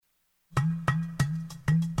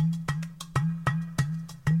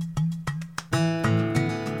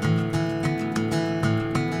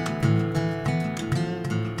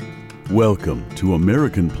Welcome to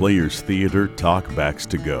American Players Theater Talkbacks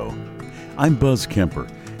to Go. I'm Buzz Kemper,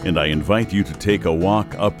 and I invite you to take a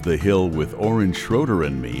walk up the hill with Orange Schroeder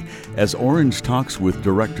and me as Orange talks with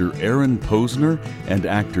director Aaron Posner and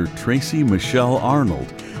actor Tracy Michelle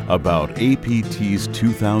Arnold about APT's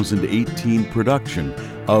 2018 production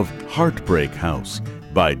of Heartbreak House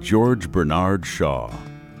by George Bernard Shaw.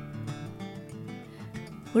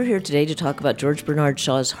 We're here today to talk about George Bernard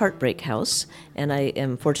Shaw's Heartbreak House, and I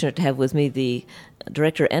am fortunate to have with me the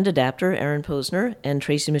director and adapter, Aaron Posner, and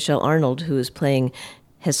Tracy Michelle Arnold, who is playing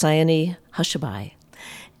Hesione Hushabye.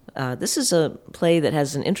 This is a play that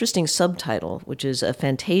has an interesting subtitle, which is A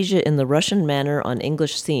Fantasia in the Russian Manner on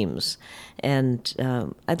English Themes. And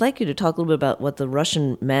I'd like you to talk a little bit about what the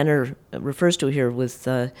Russian manner refers to here with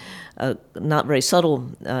a not very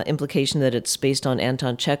subtle implication that it's based on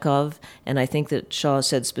Anton Chekhov, and I think that Shaw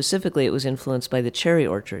said specifically it was influenced by The Cherry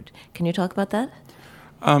Orchard. Can you talk about that?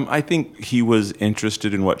 I think he was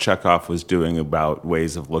interested in what Chekhov was doing about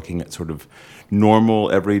ways of looking at sort of normal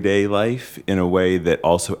everyday life in a way that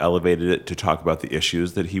also elevated it to talk about the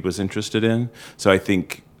issues that he was interested in. So I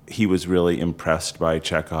think he was really impressed by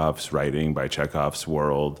Chekhov's writing, by Chekhov's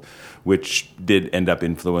world, which did end up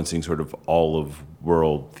influencing sort of all of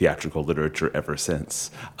world theatrical literature ever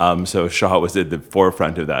since. So Shaw was at the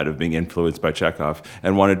forefront of that, of being influenced by Chekhov,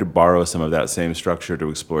 and wanted to borrow some of that same structure to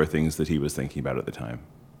explore things that he was thinking about at the time.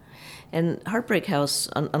 And Heartbreak House,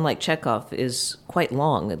 unlike Chekhov, is quite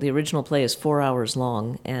long. The original play is 4 hours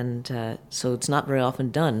long, and so it's not very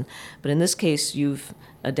often done. But in this case, you've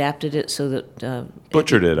adapted it so that...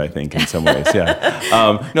 Butchered it, I think, in some ways,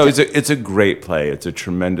 yeah. No, it's a great play. It's a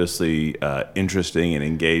tremendously interesting and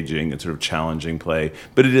engaging and sort of challenging play.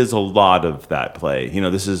 But it is a lot of that play. You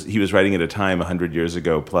know, he was writing at a time 100 years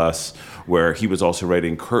ago plus where he was also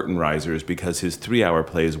writing curtain risers because his 3-hour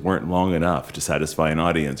plays weren't long enough to satisfy an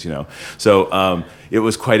audience, you know. So it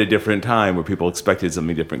was quite a different time where people expected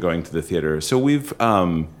something different going to the theater. So we've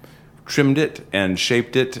trimmed it and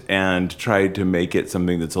shaped it and tried to make it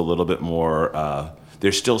something that's a little bit more,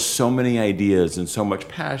 there's still so many ideas and so much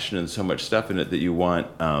passion and so much stuff in it that you want,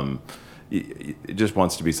 it just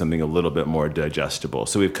wants to be something a little bit more digestible.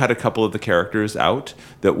 So we've cut a couple of the characters out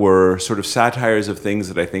that were sort of satires of things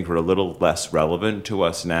that I think were a little less relevant to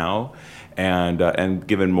us now, and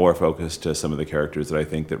given more focus to some of the characters that I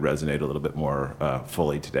think that resonate a little bit more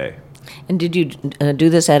fully today. And did you do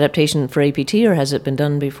this adaptation for APT, or has it been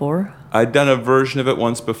done before? I'd done a version of it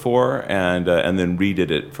once before, and then redid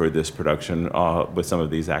it for this production with some of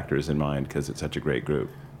these actors in mind because it's such a great group.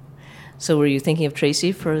 So were you thinking of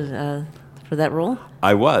Tracy for that role?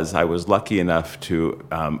 I was lucky enough to.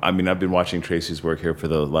 I've been watching Tracy's work here for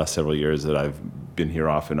the last several years that I've been here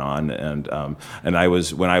off and on, and when I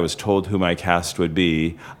was told who my cast would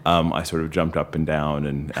be, I sort of jumped up and down,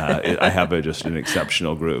 and I have just an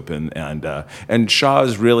exceptional group, and Shaw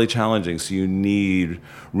is really challenging. So you need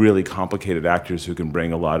really complicated actors who can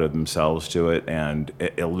bring a lot of themselves to it and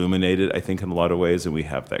illuminate it, I think, in a lot of ways, and we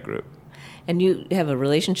have that group. And you have a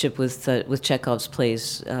relationship with Chekhov's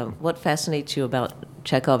plays. What fascinates you about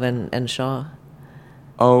Chekhov and Shaw?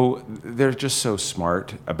 Oh, they're just so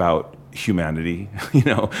smart about humanity. You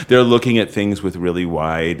know, they're looking at things with really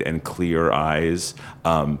wide and clear eyes.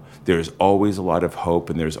 There's always a lot of hope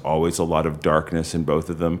and there's always a lot of darkness in both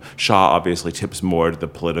of them. Shaw obviously tips more to the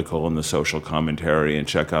political and the social commentary, and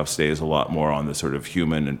Chekhov stays a lot more on the sort of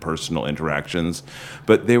human and personal interactions.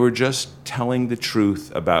 But they were just telling the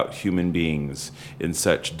truth about human beings in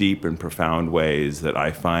such deep and profound ways that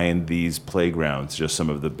I find these playgrounds just some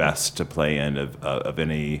of the best to play in of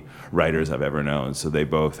any writers I've ever known. So they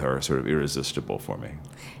both are sort of irresistible for me.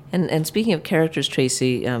 And speaking of characters,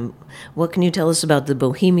 Tracy, what can you tell us about the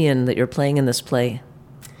bohemian that you're playing in this play?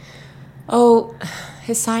 Oh,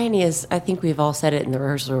 Hesione is, I think we've all said it in the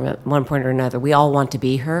rehearsal room at one point or another, we all want to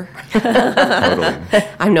be her. Totally.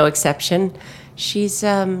 I'm no exception. She's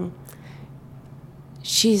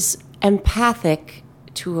empathic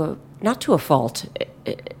not to a fault.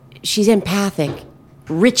 She's empathic,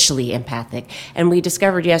 richly empathic. And we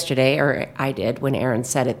discovered yesterday, or I did when Aaron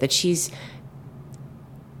said it, that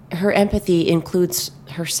her empathy includes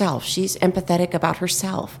herself. She's empathetic about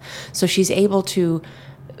herself. So she's able to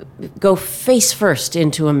go face first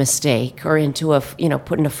into a mistake or into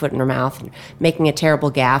putting a foot in her mouth, making a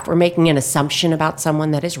terrible gaffe, or making an assumption about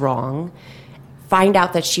someone that is wrong, find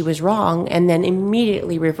out that she was wrong, and then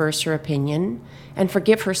immediately reverse her opinion and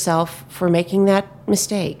forgive herself for making that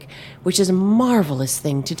mistake, which is a marvelous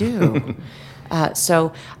thing to do.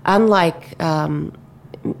 So unlike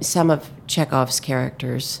some of Chekhov's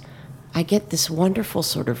characters, I get this wonderful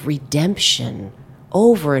sort of redemption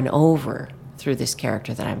over and over through this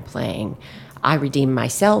character that I'm playing. I redeem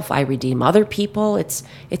myself. I redeem other people. It's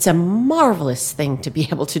a marvelous thing to be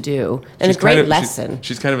able to do, and a great lesson.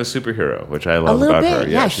 She's kind of a superhero, which I love about her.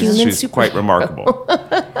 Yeah, she's quite remarkable.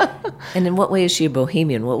 And in what way is she a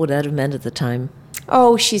bohemian? What would that have meant at the time?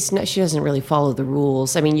 Oh, she doesn't really follow the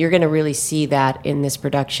rules. I mean, you're going to really see that in this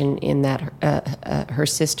production, in that her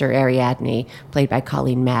sister Ariadne, played by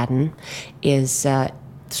Colleen Madden, is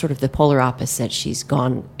sort of the polar opposite. She's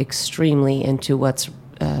gone extremely into what's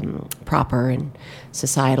proper and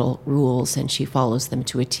societal rules, and she follows them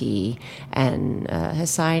to a T. And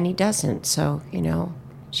Hesione doesn't. So,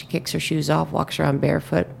 she kicks her shoes off, walks around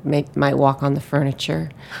barefoot, might walk on the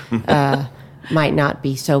furniture, might not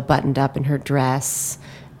be so buttoned up in her dress,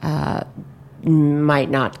 might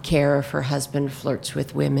not care if her husband flirts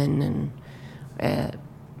with women, and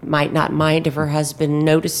might not mind if her husband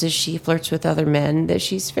notices she flirts with other men. That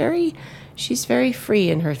she's very free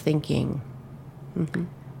in her thinking. Mm-hmm.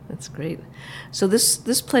 That's great. So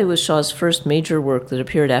this play was Shaw's first major work that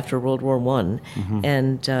appeared after World War I,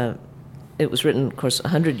 and it was written, of course,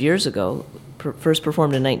 100 years ago, first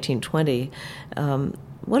performed in 1920.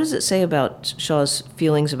 What does it say about Shaw's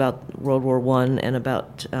feelings about World War I and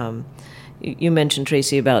about, you mentioned,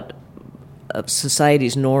 Tracy, about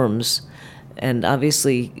society's norms, and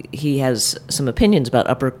obviously he has some opinions about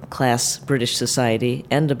upper-class British society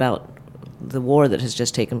and about the war that has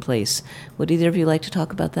just taken place. Would either of you like to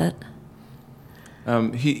talk about that?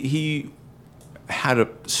 He had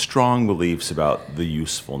strong beliefs about the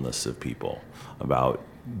usefulness of people, about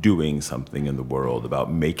doing something in the world,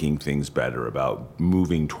 about making things better, about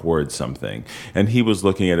moving towards something. And he was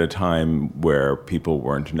looking at a time where people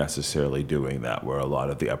weren't necessarily doing that, where a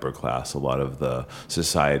lot of the upper class, a lot of the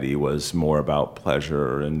society was more about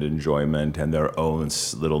pleasure and enjoyment and their own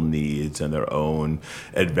little needs and their own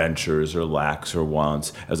adventures or lacks or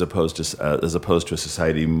wants, as opposed to a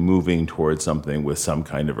society moving towards something with some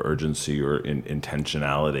kind of urgency or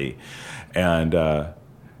intentionality.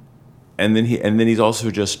 And then he's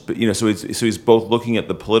also just, so he's both looking at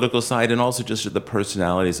the political side and also just at the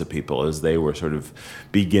personalities of people as they were sort of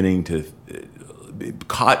beginning to be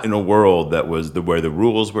caught in a world that was where the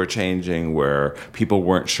rules were changing, where people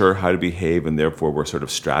weren't sure how to behave and therefore were sort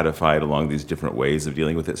of stratified along these different ways of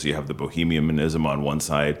dealing with it. So you have the bohemianism on one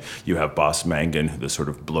side, you have Boss Mangan, the sort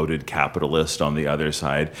of bloated capitalist, on the other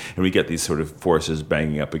side, and we get these sort of forces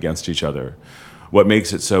banging up against each other. What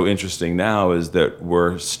makes it so interesting now is that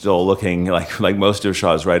we're still looking, like most of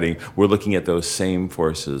Shaw's writing, we're looking at those same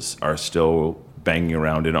forces are still banging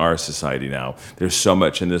around in our society now. There's so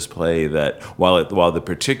much in this play that while the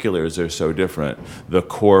particulars are so different, the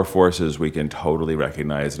core forces we can totally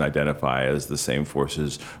recognize and identify as the same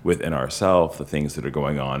forces within ourselves, the things that are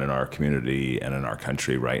going on in our community and in our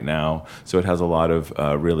country right now. So it has a lot of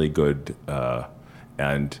really good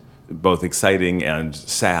and both exciting and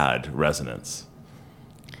sad resonance.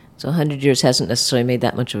 So 100 years hasn't necessarily made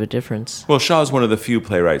that much of a difference. Well, Shaw's one of the few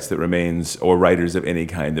playwrights that remains, or writers of any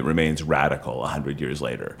kind, that remains radical 100 years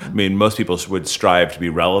later. I mean, most people would strive to be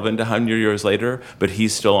relevant 100 years later, but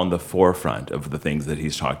he's still on the forefront of the things that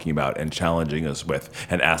he's talking about and challenging us with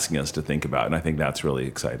and asking us to think about, and I think that's really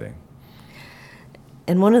exciting.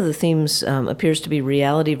 And one of the themes appears to be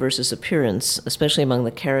reality versus appearance, especially among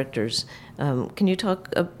the characters. Can you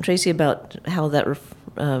talk, Tracy, about how that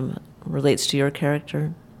relates to your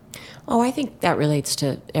character? Oh, I think that relates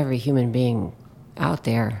to every human being out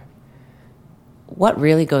there. What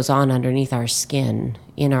really goes on underneath our skin,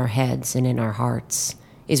 in our heads and in our hearts,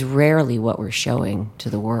 is rarely what we're showing to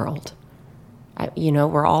the world.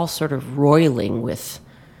 We're all sort of roiling with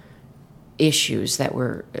issues that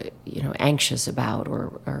we're, anxious about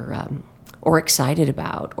or excited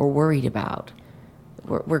about or worried about.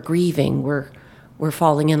 We're grieving, we're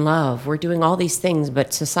falling in love, we're doing all these things,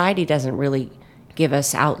 but society doesn't really give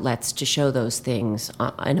us outlets to show those things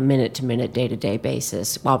on a minute-to-minute, day-to-day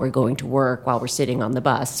basis while we're going to work, while we're sitting on the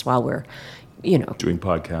bus, while we're, doing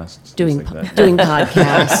podcasts. Doing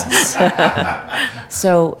podcasts.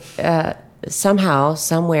 So somehow,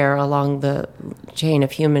 somewhere along the chain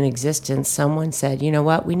of human existence, someone said, you know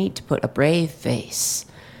what, we need to put a brave face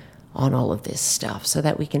on all of this stuff so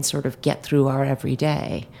that we can sort of get through our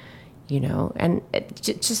everyday. And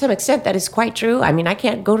to some extent that is quite true. I mean, I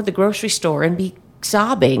can't go to the grocery store and be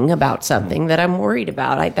sobbing about something that I'm worried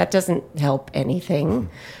about. That doesn't help anything.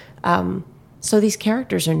 So these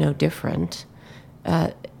characters are no different.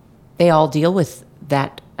 They all deal with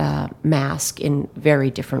that mask in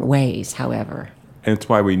very different ways, however. And it's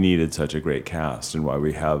why we needed such a great cast, and why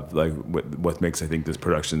we have, like, what makes, I think, this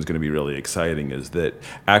production is going to be really exciting is that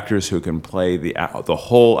actors who can play the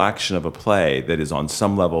whole action of a play that is on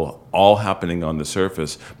some level all happening on the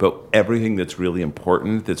surface, but everything that's really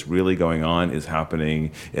important, that's really going on, is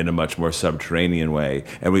happening in a much more subterranean way,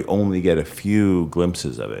 and we only get a few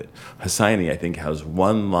glimpses of it. Hosseini, I think, has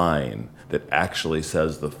one line that actually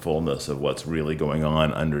says the fullness of what's really going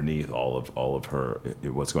on underneath all of her,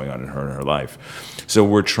 what's going on in her life. So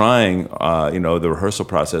we're trying, the rehearsal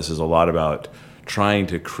process is a lot about trying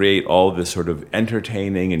to create all this sort of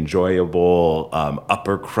entertaining, enjoyable,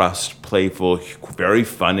 upper crust, playful, very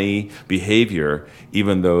funny behavior,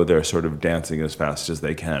 even though they're sort of dancing as fast as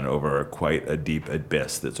they can over quite a deep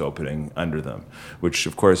abyss that's opening under them, which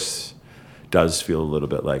of course does feel a little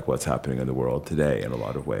bit like what's happening in the world today in a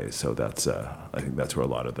lot of ways. So that's, I think that's where a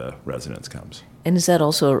lot of the resonance comes. And is that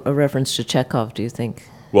also a reference to Chekhov, do you think?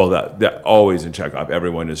 Well, that always in Chekhov,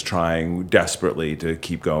 everyone is trying desperately to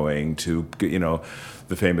keep going, to,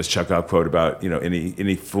 the famous Chekhov quote about,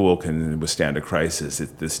 any fool can withstand a crisis.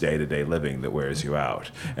 It's this day-to-day living that wears you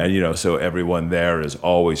out. And, so everyone there is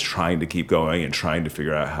always trying to keep going and trying to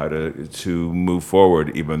figure out how to move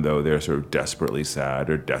forward, even though they're sort of desperately sad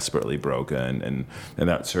or desperately broken. And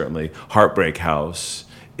that's certainly Heartbreak House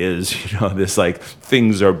is, this, like,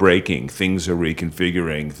 things are breaking, things are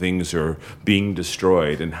reconfiguring, things are being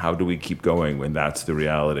destroyed, and how do we keep going when that's the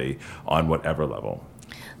reality on whatever level?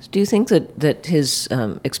 Do you think that his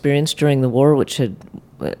experience during the war, which had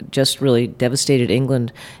just really devastated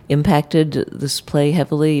England, impacted this play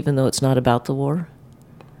heavily, even though it's not about the war?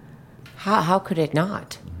 How could it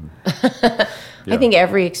not? Yeah. I think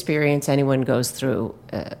every experience anyone goes through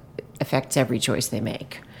affects every choice they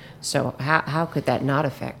make. So how could that not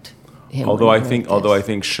affect him? Although I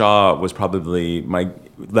think Shaw was probably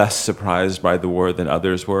less surprised by the war than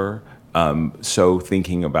others were. So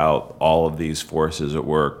thinking about all of these forces at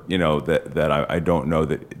work, that I don't know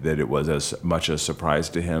that it was as much a surprise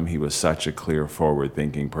to him. He was such a clear,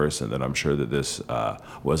 forward-thinking person that I'm sure that this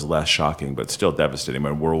was less shocking, but still devastating.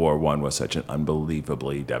 When World War I was such an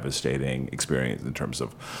unbelievably devastating experience in terms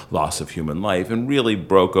of loss of human life, and really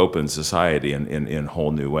broke open society in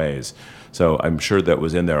whole new ways. So I'm sure that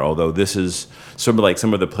was in there, although this is sort of like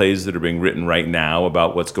some of the plays that are being written right now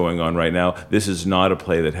about what's going on right now. This is not a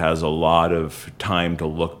play that has a lot of time to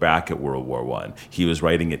look back at World War I. He was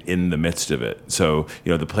writing it in the midst of it. So,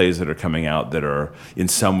 the plays that are coming out that are in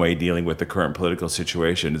some way dealing with the current political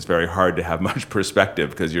situation, it's very hard to have much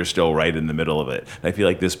perspective because you're still right in the middle of it. And I feel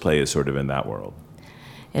like this play is sort of in that world.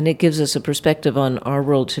 And it gives us a perspective on our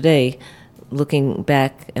world today, looking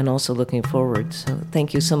back and also looking forward. So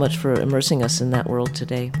thank you so much for immersing us in that world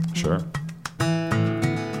today. Sure.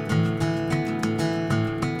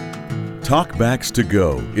 Talkbacks to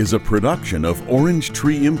Go is a production of Orange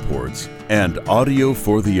Tree Imports and Audio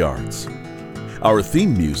for the Arts. Our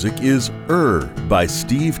theme music is by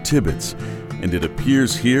Steve Tibbetts, and it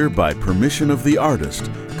appears here by permission of the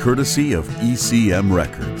artist, courtesy of ECM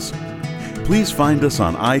Records. Please find us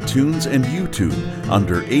on iTunes and YouTube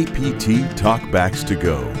under APT Talkbacks to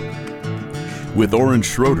Go. With Oren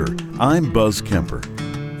Schroeder, I'm Buzz Kemper.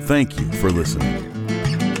 Thank you for listening.